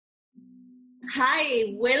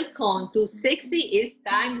Hi, welcome to Sexy is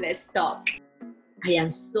Timeless Talk. I am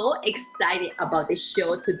so excited about the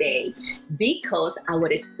show today because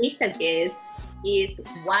our special guest is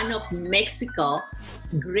one of Mexico's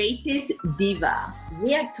greatest diva.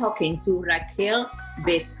 We are talking to Raquel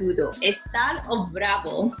Bessudo, a star of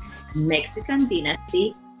Bravo, Mexican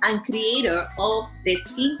Dynasty, and creator of the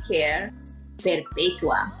skincare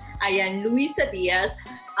Perpetua. I am Luisa Diaz,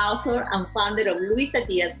 author and founder of Luisa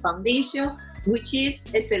Diaz Foundation, which is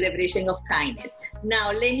a celebration of kindness.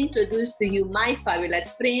 Now, let me introduce to you my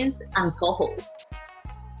fabulous friends and co-hosts.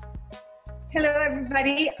 Hello,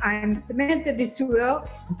 everybody. I'm Samantha Bessudo.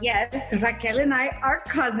 Yes, Raquel and I are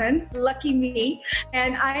cousins, lucky me.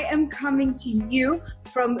 And I am coming to you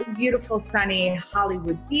from beautiful, sunny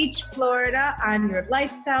Hollywood Beach, Florida. I'm your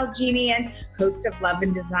lifestyle genie and host of Love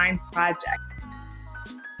and Design Project.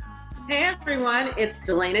 Hey everyone, it's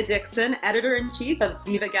Delana Dixon, editor-in-chief of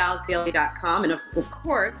DivaGalsDaily.com, and of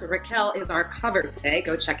course, Raquel is our cover today.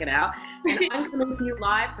 Go check it out. And I'm coming to you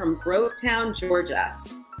live from Grovetown, Georgia.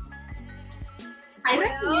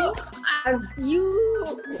 Well, as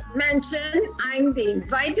you mentioned, I'm the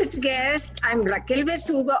invited guest. I'm Raquel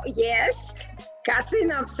Bessudo, yes,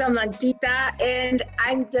 cousin of Samantita, and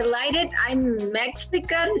I'm delighted. I'm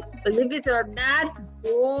Mexican, believe it or not,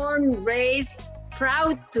 born, raised,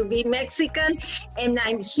 proud to be Mexican, and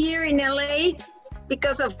I'm here in LA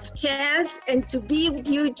because of chance and to be with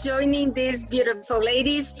you joining these beautiful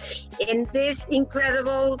ladies in this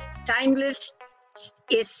incredible, timeless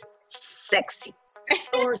is sexy.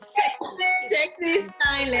 Or sexy. Sexy is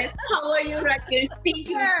timeless. How are you, Raquel? Thank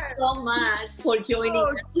you so much for joining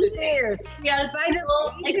us today. Cheers. We are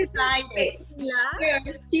so excited.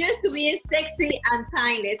 Cheers. Cheers to being sexy and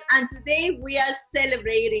timeless. And today we are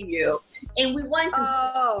celebrating you. And we want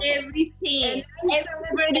to do everything. And I'm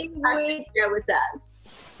celebrating with share with us.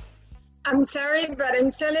 I'm sorry, but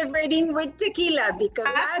I'm celebrating with tequila because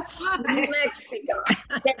that's Mexico.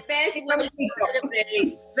 The best way to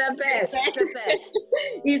celebrate. The best.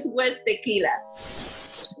 Is West Tequila.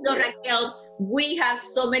 So Raquel, we have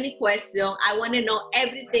so many questions. I want to know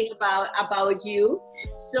everything about you.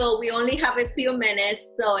 So we only have a few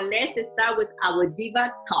minutes. So let's start with our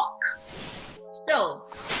diva talk. So,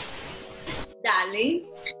 darling,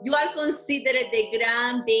 you are considered the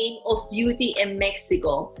grand dame of beauty in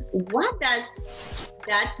Mexico. What does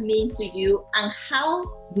that mean to you, and how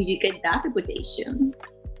do you get that reputation?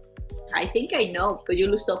 I think I know, because you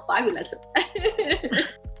look so fabulous.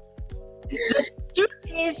 The truth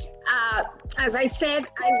is, as I said,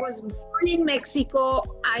 I was born in Mexico.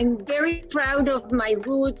 I'm very proud of my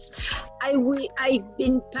roots. I've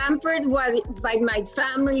been pampered by my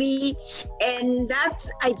family, and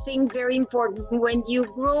that's, I think, very important. When you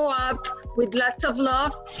grow up with lots of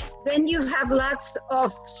love, then you have lots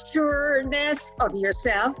of sureness of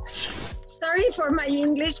yourself. Sorry for my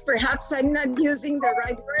English, perhaps I'm not using the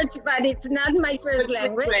right words, but it's not my first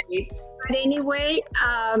language. But anyway,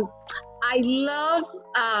 I love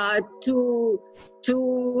to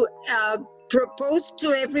propose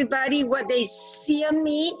to everybody what they see on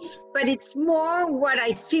me, but it's more what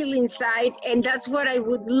I feel inside, and that's what I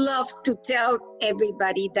would love to tell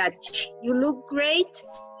everybody, that you look great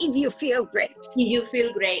if you feel great. You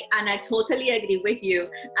feel great, and I totally agree with you,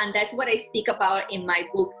 and that's what I speak about in my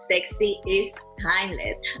book, Sexy is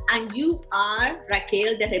Timeless. And you are,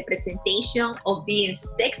 Raquel, the representation of being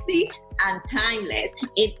sexy and timeless,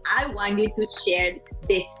 and I want you to share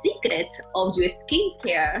the secrets of your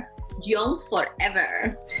skincare young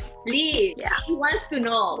forever. Please, Who wants to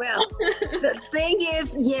know? Well, the thing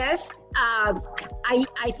is, yes,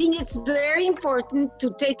 I think it's very important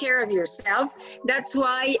to take care of yourself. That's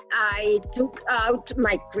why I took out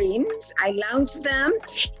my creams. I launched them,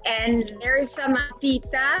 and there is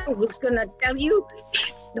Samantita who's gonna tell you.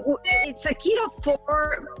 It's a kit of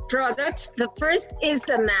 4 products. The first is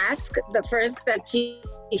the mask, the first that she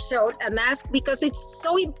showed, a mask, because it's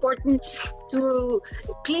so important to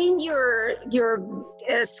clean your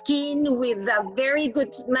skin with a very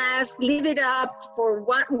good mask. Leave it up for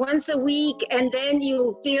once a week, and then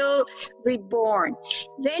you feel reborn.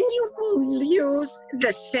 Then you will use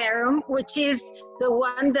the serum, which is the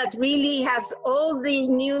one that really has all the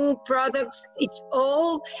new products. It's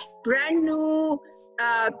all brand new.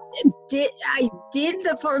 I did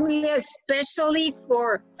the formula especially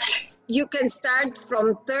for, you can start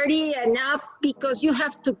from 30 and up, because you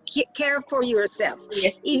have to care for yourself.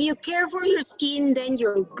 Yes. If you care for your skin, then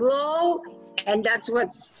you'll glow, and that's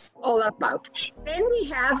what's all about. Then we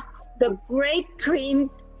have the great cream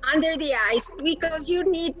under the eyes, because you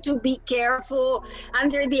need to be careful.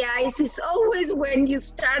 Under the eyes is always when you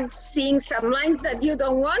start seeing some lines that you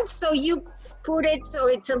don't want, so you put it so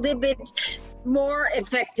it's a little bit more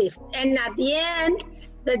effective. And at the end,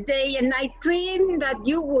 the day and night cream that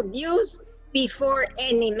you would use before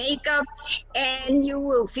any makeup, and you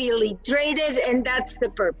will feel hydrated, and that's the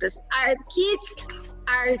purpose. Our kits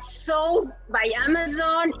are sold by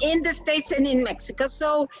Amazon in the States and in Mexico.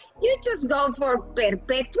 So you just go for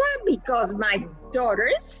Perpetua, because my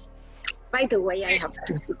daughters, by the way, I have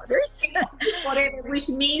 2 daughters. Whatever, which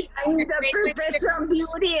means I'm the Perpetua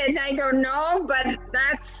Beauty, and I don't know, but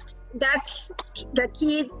that's the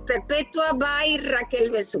kit, Perpetua by Raquel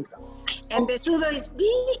Bessudo. And Bessudo is B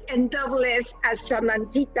and double S, as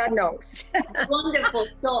Samantita knows. Wonderful.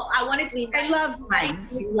 So I wanted to invite I love mine.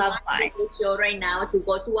 Love mine. the show right now to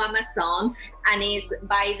go to Amazon, and it's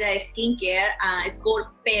by the skincare. It's called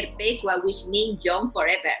Perpetua, which means young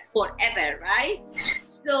forever, right?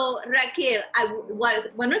 So Raquel,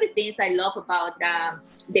 one of the things I love about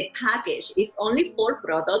the package is only 4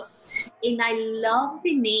 products, and I love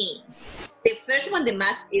the names. The first one, the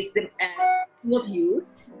mask, is the of youth.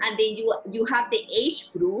 And then you have the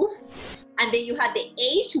age proof, and then you have the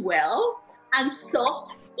age well and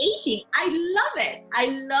soft aging. I love it. I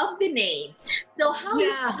love the names. So how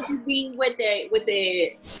are you doing with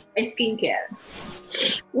the skincare?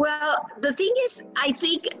 Well, the thing is, I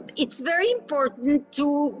think it's very important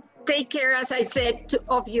to take care, as I said,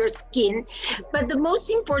 of your skin. But the most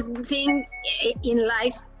important thing in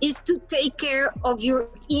life is to take care of your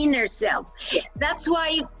inner self. Yeah. That's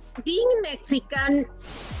why, being Mexican,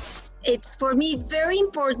 it's for me very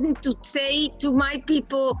important to say to my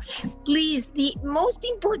people, please, the most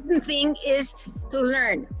important thing is to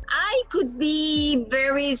learn. I could be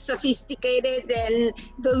very sophisticated and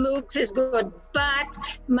the looks is good,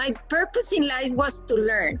 but my purpose in life was to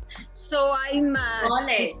learn. So I'm a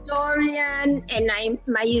historian, and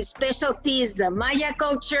my specialty is the Maya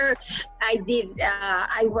culture.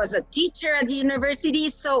 I was a teacher at the university,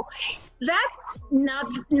 so that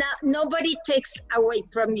nobody takes away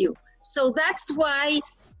from you. So that's why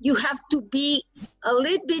you have to be a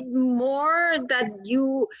little bit more, that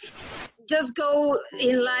you just go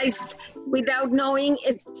in life without knowing,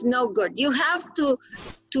 it's no good. You have to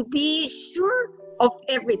be sure of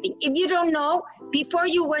everything. If you don't know, before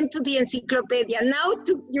you went to the encyclopedia, now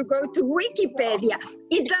you go to Wikipedia.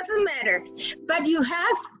 It doesn't matter, but you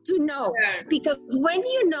have to know, because when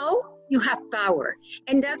you know, you have power.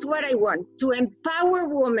 And that's what I want, to empower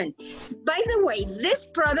women. By the way, these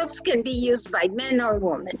products can be used by men or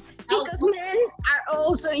women, because men are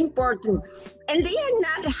also important. And they are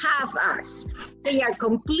not half us. They are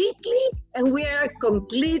completely, and we are a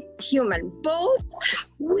complete human. Both,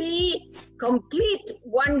 we complete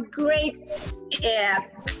one great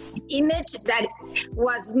image that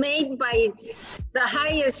was made by the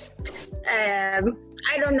highest,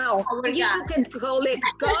 I don't know, you can call it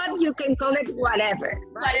God, you can call it whatever.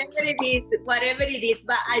 Right? Whatever it is.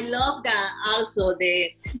 But I love that also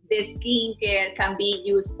the skincare can be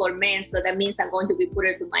used for men. So that means I'm going to be put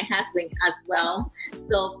it to my husband as well,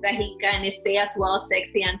 so that he can stay as well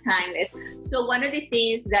sexy and timeless. So one of the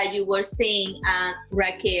things that you were saying,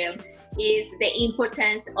 Raquel, is the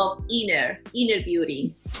importance of inner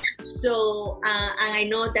beauty. So, and I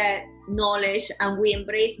know that knowledge, and we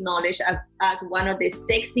embrace knowledge as one of the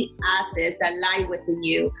sexy assets that lie within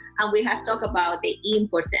you. And we have talked about the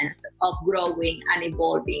importance of growing and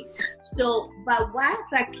evolving. So, but what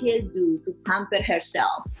Raquel do to pamper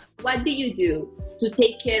herself? What do you do to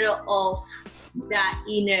take care of that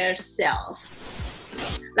inner self?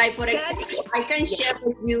 Like, for example, I can share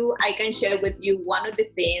with you one of the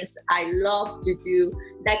things I love to do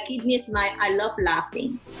that keeps me smile. I love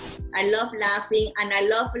laughing, and I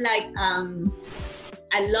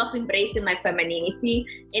love embracing my femininity,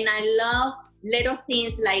 and I love little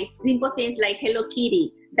things, like simple things like Hello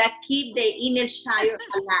Kitty, that keep the inner child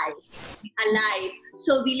alive.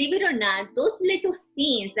 So believe it or not, those little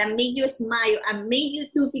things that make you smile and make you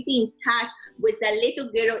to keep in touch with that little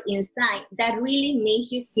girl inside, that really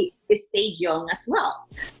makes you stay young as well.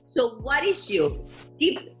 So what is you?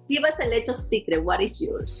 Give us a little secret. What is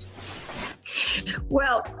yours?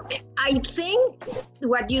 Well, I think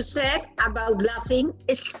what you said about laughing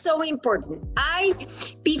is so important. I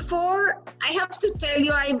have to tell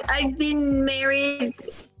you, I've been married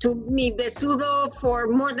me Bessudo for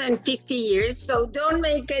more than 50 years. So don't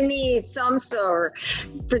make any sums or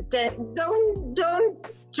pretend. Don't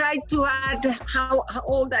try to add how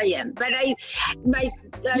old I am. But my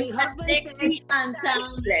husband said, and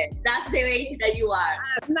timeless. That's the age that you are.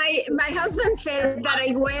 my husband said that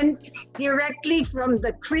I went directly from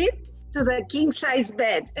the crib to the king size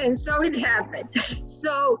bed, and so it happened.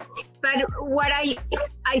 So, but what I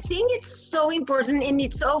think it's so important, and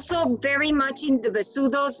it's also very much in the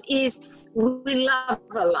Bessudos, is we love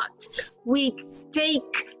a lot. We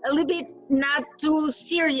take a little bit not too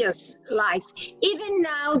serious life. Even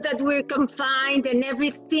now that we're confined and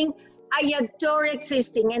everything, I adore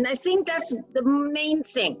existing. And I think that's the main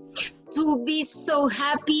thing, to be so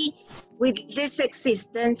happy with this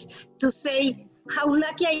existence, to say how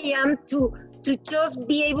lucky I am to just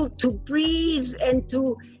be able to breathe and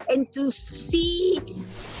to see,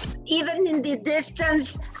 even in the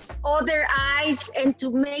distance, other eyes, and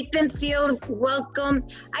to make them feel welcome.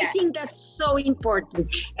 I think that's so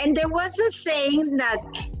important. And there was a saying that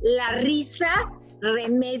la risa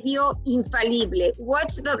remedio infalible. What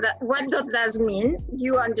does that mean? Do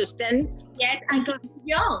you understand? Yes, and keep you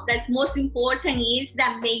young. That's most important, is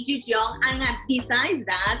that make you young. And besides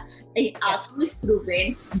that, it also is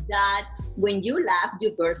proven that when you laugh,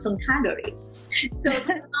 you burn some calories. So,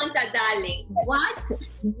 Samantha, darling,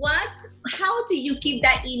 how do you keep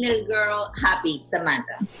that inner girl happy,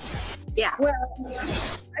 Samantha? Yeah. Well,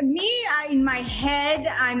 in my head,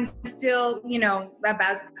 I'm still,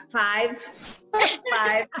 about five.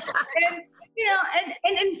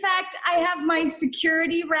 And in fact, I have my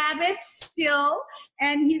security rabbit still,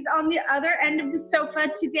 and he's on the other end of the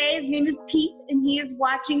sofa today. His name is Pete, and he is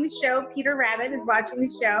watching the show. Peter Rabbit is watching the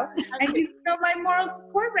show, and he's my moral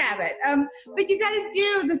support rabbit. But you got to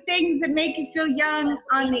do the things that make you feel young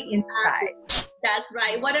on the inside. That's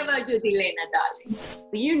right. What about you, Delena, darling?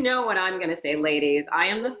 You know what I'm going to say, ladies. I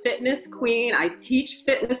am the fitness queen. I teach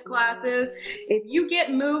fitness classes. If you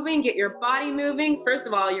get moving, get your body moving, first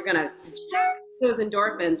of all, you're going to check those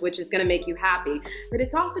endorphins, which is going to make you happy, but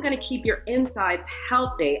it's also going to keep your insides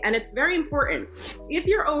healthy. And it's very important. If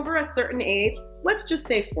you're over a certain age, let's just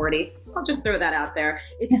say 40. I'll just throw that out there.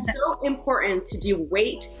 It's so important to do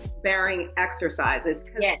weight-bearing exercises,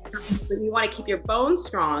 because you want to keep your bones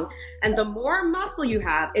strong. And the more muscle you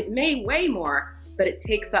have, it may weigh more, but it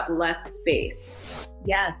takes up less space.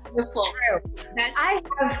 Yes, that's true. I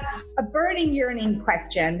have a burning, yearning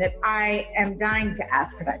question that I am dying to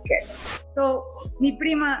ask Raquel. So, mi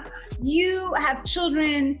prima, you have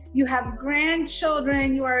children, you have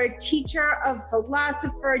grandchildren, you are a teacher, a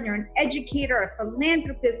philosopher, you're an educator, a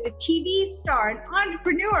philanthropist, a TV star, an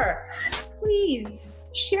entrepreneur. Please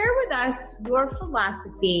share with us your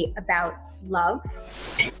philosophy about love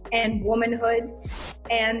and womanhood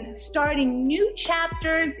and starting new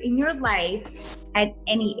chapters in your life at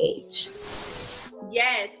any age.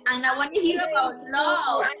 Yes, and I want to hear about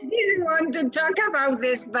love. I didn't want to talk about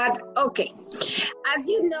this, but okay. As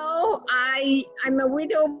you know, I'm a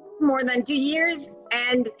widow more than 2 years,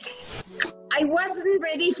 and I wasn't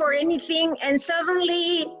ready for anything, and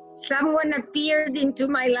suddenly someone appeared into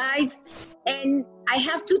my life, and I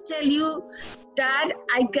have to tell you that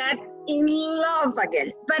I got in love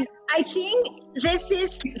again. But I think this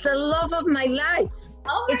is the love of my life.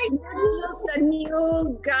 It's not just a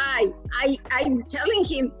new guy. I'm telling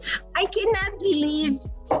him, I cannot believe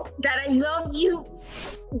that I love you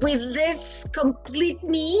with this complete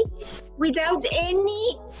me without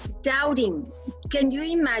any doubting. Can you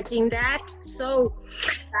imagine that? So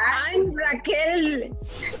I'm Raquel,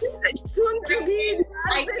 soon to be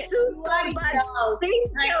Bessudo, but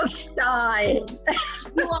single style.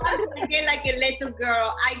 You are again like a little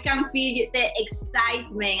girl. I can feel the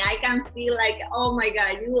excitement. I can feel like, oh my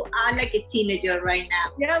God, you are like a teenager right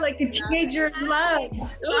now. Yeah, like a teenager in love.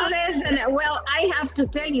 Listen, well, I have to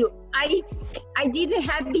tell you, I didn't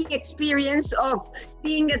have the experience of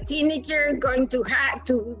being a teenager, going to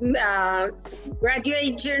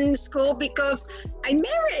graduate during school, because I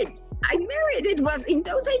married. It was in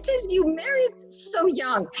those ages, you married so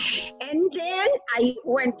young. And then I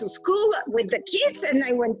went to school with the kids, and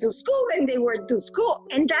I went to school and they went to school.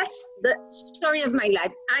 And that's the story of my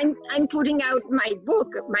life. I'm putting out my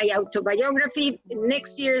book, my autobiography.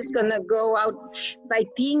 Next year is going to go out by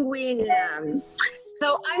Penguin.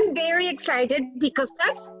 So I'm very excited, because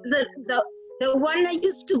that's the one I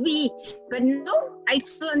used to be. But now I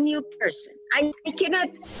feel a new person. I cannot...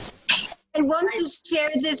 I want to share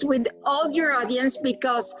this with all your audience,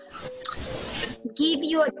 because give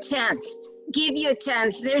you a chance.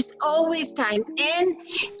 There's always time. And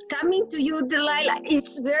coming to you, Delilah,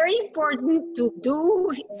 it's very important to do.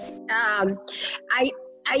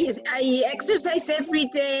 I exercise every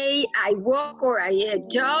day. I walk or I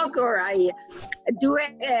jog or I do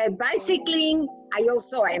bicycling. I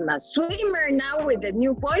also am a swimmer now with a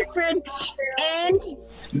new boyfriend. And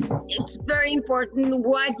it's very important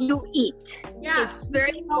what you eat. Yeah. It's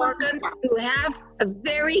very important to have a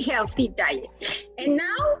very healthy diet. And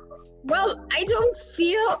now, well, I don't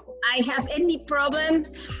feel I have any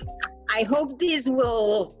problems. I hope this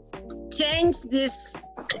will change this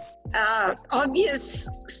obvious,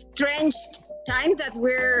 strange time that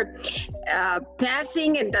we're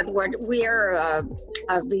passing and that we are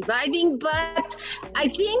reviving. But I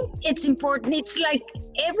think it's important. It's like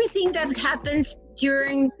everything that happens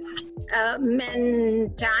during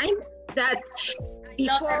men time, that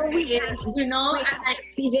before we have,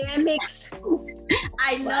 epidemics.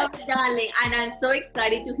 I love it, darling, and I'm so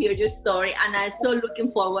excited to hear your story, and I'm so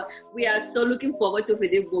looking forward. We are so looking forward to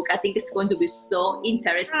read the book. I think it's going to be so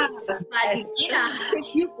interesting. But Yes. Dilena, I have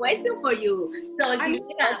a few questions for you. So,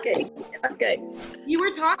 Dilena, Okay. You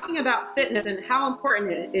were talking about fitness and how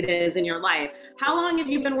important it is in your life. How long have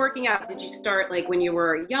you been working out? Did you start like when you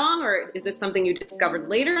were young, or is this something you discovered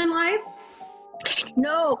later in life?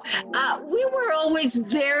 No, we were always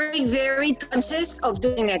very, very conscious of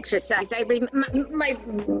doing exercise. My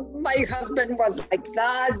husband was like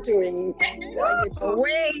that, doing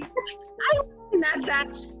weight. I was not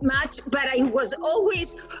that much, but I was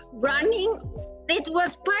always running. It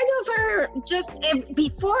was part of our, just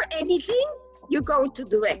before anything, you go to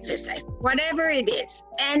do exercise, whatever it is.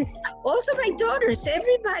 And also my daughters,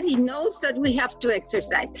 everybody knows that we have to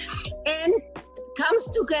exercise. And comes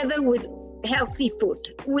together with healthy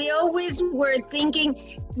food. We always were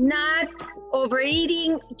thinking not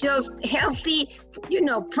overeating, just healthy,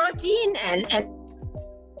 protein and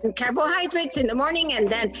carbohydrates in the morning, and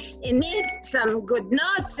then in mid some good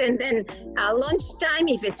nuts, and then lunchtime,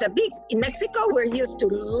 if it's in Mexico we're used to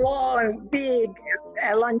long big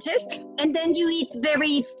lunches, and then you eat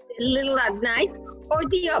very little at night. Or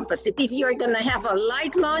the opposite, if you're going to have a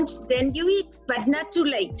light lunch, then you eat, but not too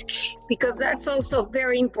late, because that's also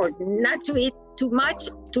very important, not to eat too much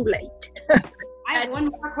too late. I have one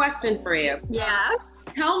more question for you. Yeah.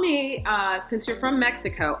 Tell me, since you're from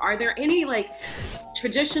Mexico, are there any like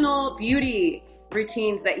traditional beauty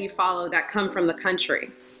routines that you follow that come from the country?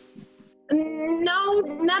 No,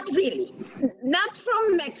 not really. Not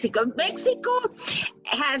from Mexico. Mexico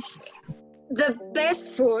has the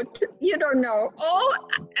best food, you don't know.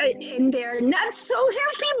 And they're not so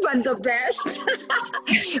healthy, but the best.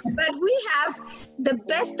 But we have the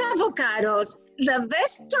best avocados, the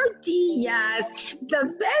best tortillas,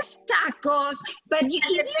 the best tacos. But if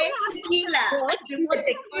you have tequila.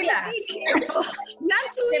 tequila, be careful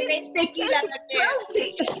not to eat tequila.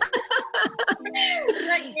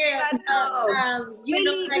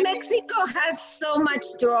 But Mexico has so much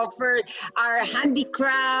to offer. Our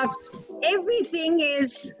handicrafts, everything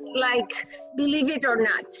is like, believe it or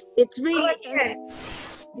not, it's really.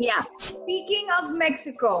 Yeah. Speaking of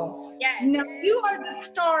Mexico, yes. Now you are the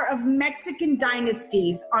star of Mexican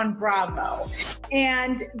Dynasties on Bravo.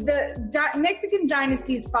 And the Mexican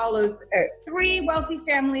Dynasties follows 3 wealthy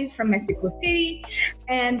families from Mexico City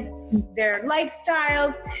and their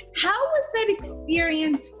lifestyles. How was that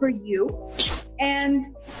experience for you?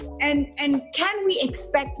 And can we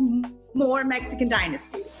expect more Mexican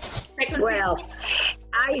Dynasties? Well,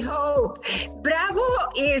 I hope. Bravo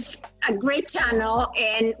is a great channel,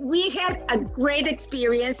 and we had a great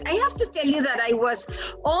experience. I have to tell you that I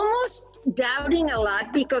was almost doubting a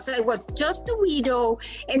lot because I was just a widow,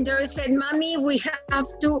 and they said, "Mommy, we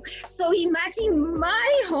have to." So imagine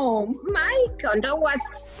my home, my condo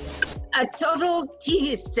was a total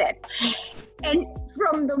TV set. And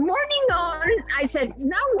from the morning on, I said,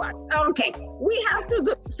 now what? Okay, we have to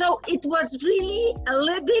do. So it was really a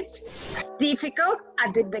little bit difficult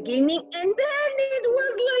at the beginning. And then it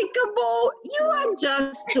was like a ball. You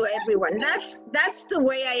adjust to everyone. That's the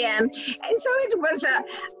way I am. And so it was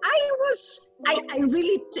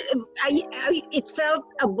it felt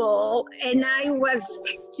a ball, and I was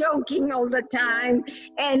joking all the time.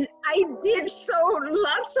 And I did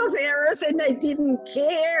lots of errors, and I didn't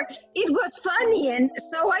care. It was funny, and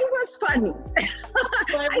so I was funny.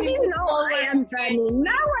 I didn't know I am funny.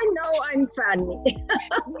 Now I know I'm funny.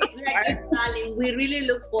 Darling, we really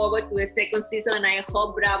look forward to the second season, and I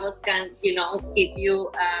hope Bravos can, give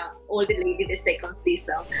you all the ladies the second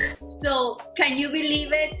season. So, can you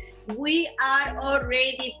believe it? We are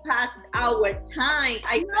already past our time.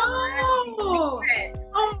 I know. And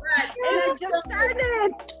I just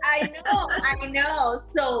started. I know.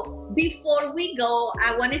 So before we go,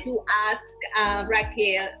 I wanted to ask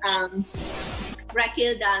Raquel,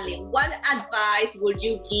 Raquel, darling, what advice would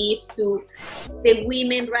you give to the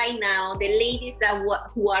women right now, the ladies that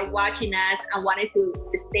who are watching us and wanted to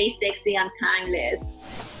stay sexy and timeless?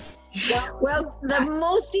 Well, the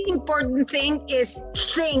most important thing is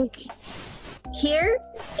think here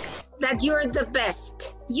that you're the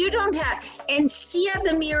best. You don't have, and see at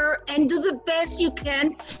the mirror and do the best you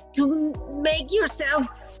can to make yourself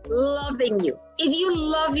loving you. If you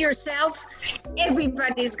love yourself,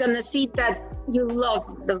 everybody's gonna see that you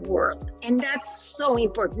love the world. And that's so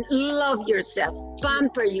important. Love yourself,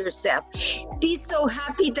 pamper yourself. Be so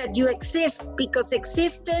happy that you exist, because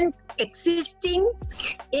existing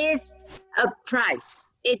is a price.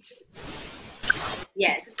 It's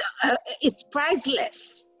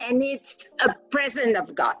priceless, and it's a present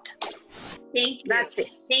of God. Thank you. That's it.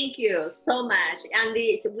 Thank you so much. And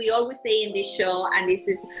this, we always say in this show, and this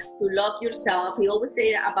is to love yourself. We always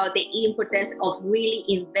say about the importance of really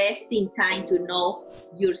investing time to know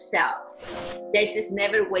yourself. This is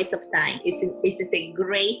never waste of time. It's a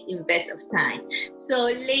great invest of time. So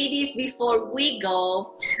ladies, before we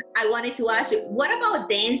go, I wanted to ask you, what about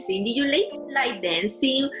dancing? Do you ladies like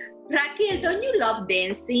dancing? Raquel, don't you love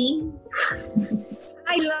dancing?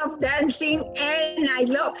 I love dancing, and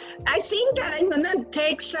I think that I'm gonna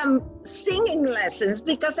take some singing lessons,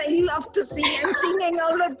 because I love to sing. I'm singing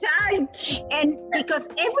all the time, and because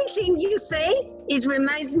everything you say, it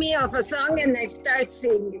reminds me of a song, and I start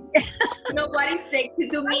singing. You know what is sexy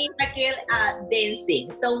to me, Raquel?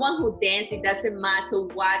 Dancing. Someone who dances, it doesn't matter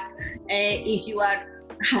what if you are,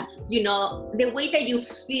 you know, the way that you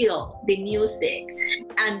feel the music,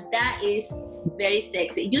 and that is very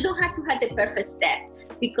sexy. You don't have to have the perfect step,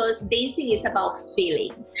 because dancing is about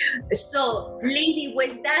feeling. So, lady,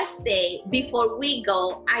 with that said, before we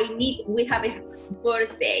go, we have a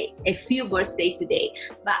few birthdays today,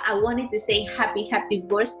 but I wanted to say happy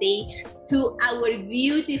birthday to our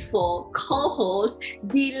beautiful co-host,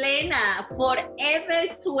 Dilena,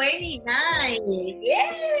 forever 29.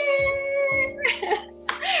 Yay!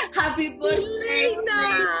 Happy birthday,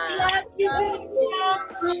 Love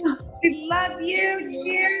you. We love you,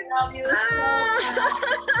 dear. Love you so much.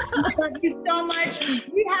 Love you so much.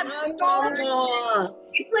 We have so much.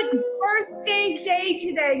 It's like birthday day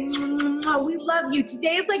today. We love you.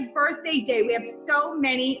 Today is like birthday day. We have so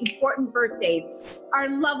many important birthdays. Our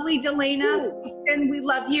lovely Delena, and we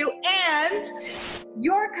love you. And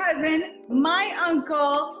your cousin, my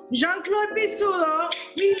uncle, Jean-Claude Bessudo,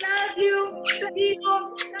 we love you.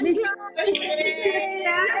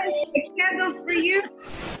 A candle for you.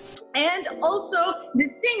 And also the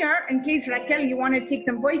singer, in case Raquel, you want to take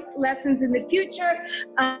some voice lessons in the future,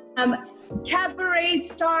 cabaret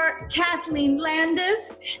star Kathleen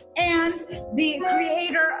Landis, and the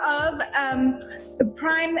creator of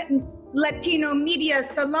Prime Latino Media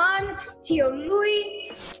Salon, Tio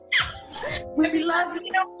Louis. We love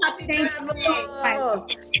you. Happy birthday.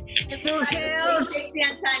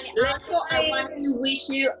 Also, I want to wish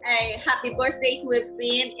you a happy birthday to a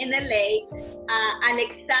friend in LA,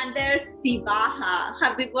 Alexander Sibaha.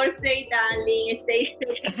 Happy birthday, darling. Stay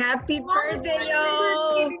safe. Happy birthday,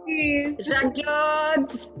 y'all.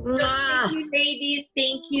 Jean-Claude. Thank you, ladies.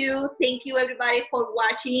 Thank you. Thank you, everybody, for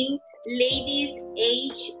watching. Ladies,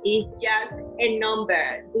 age is just a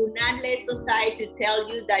number. Do not let society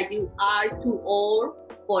tell you that you are too old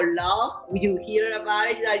for love. You hear about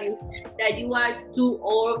it, that you are too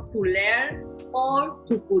old to learn or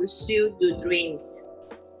to pursue your dreams.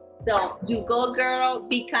 So you go, girl.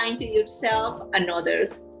 Be kind to yourself and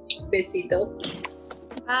others. Besitos.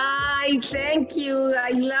 Bye. Thank you.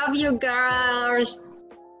 I love you, girls.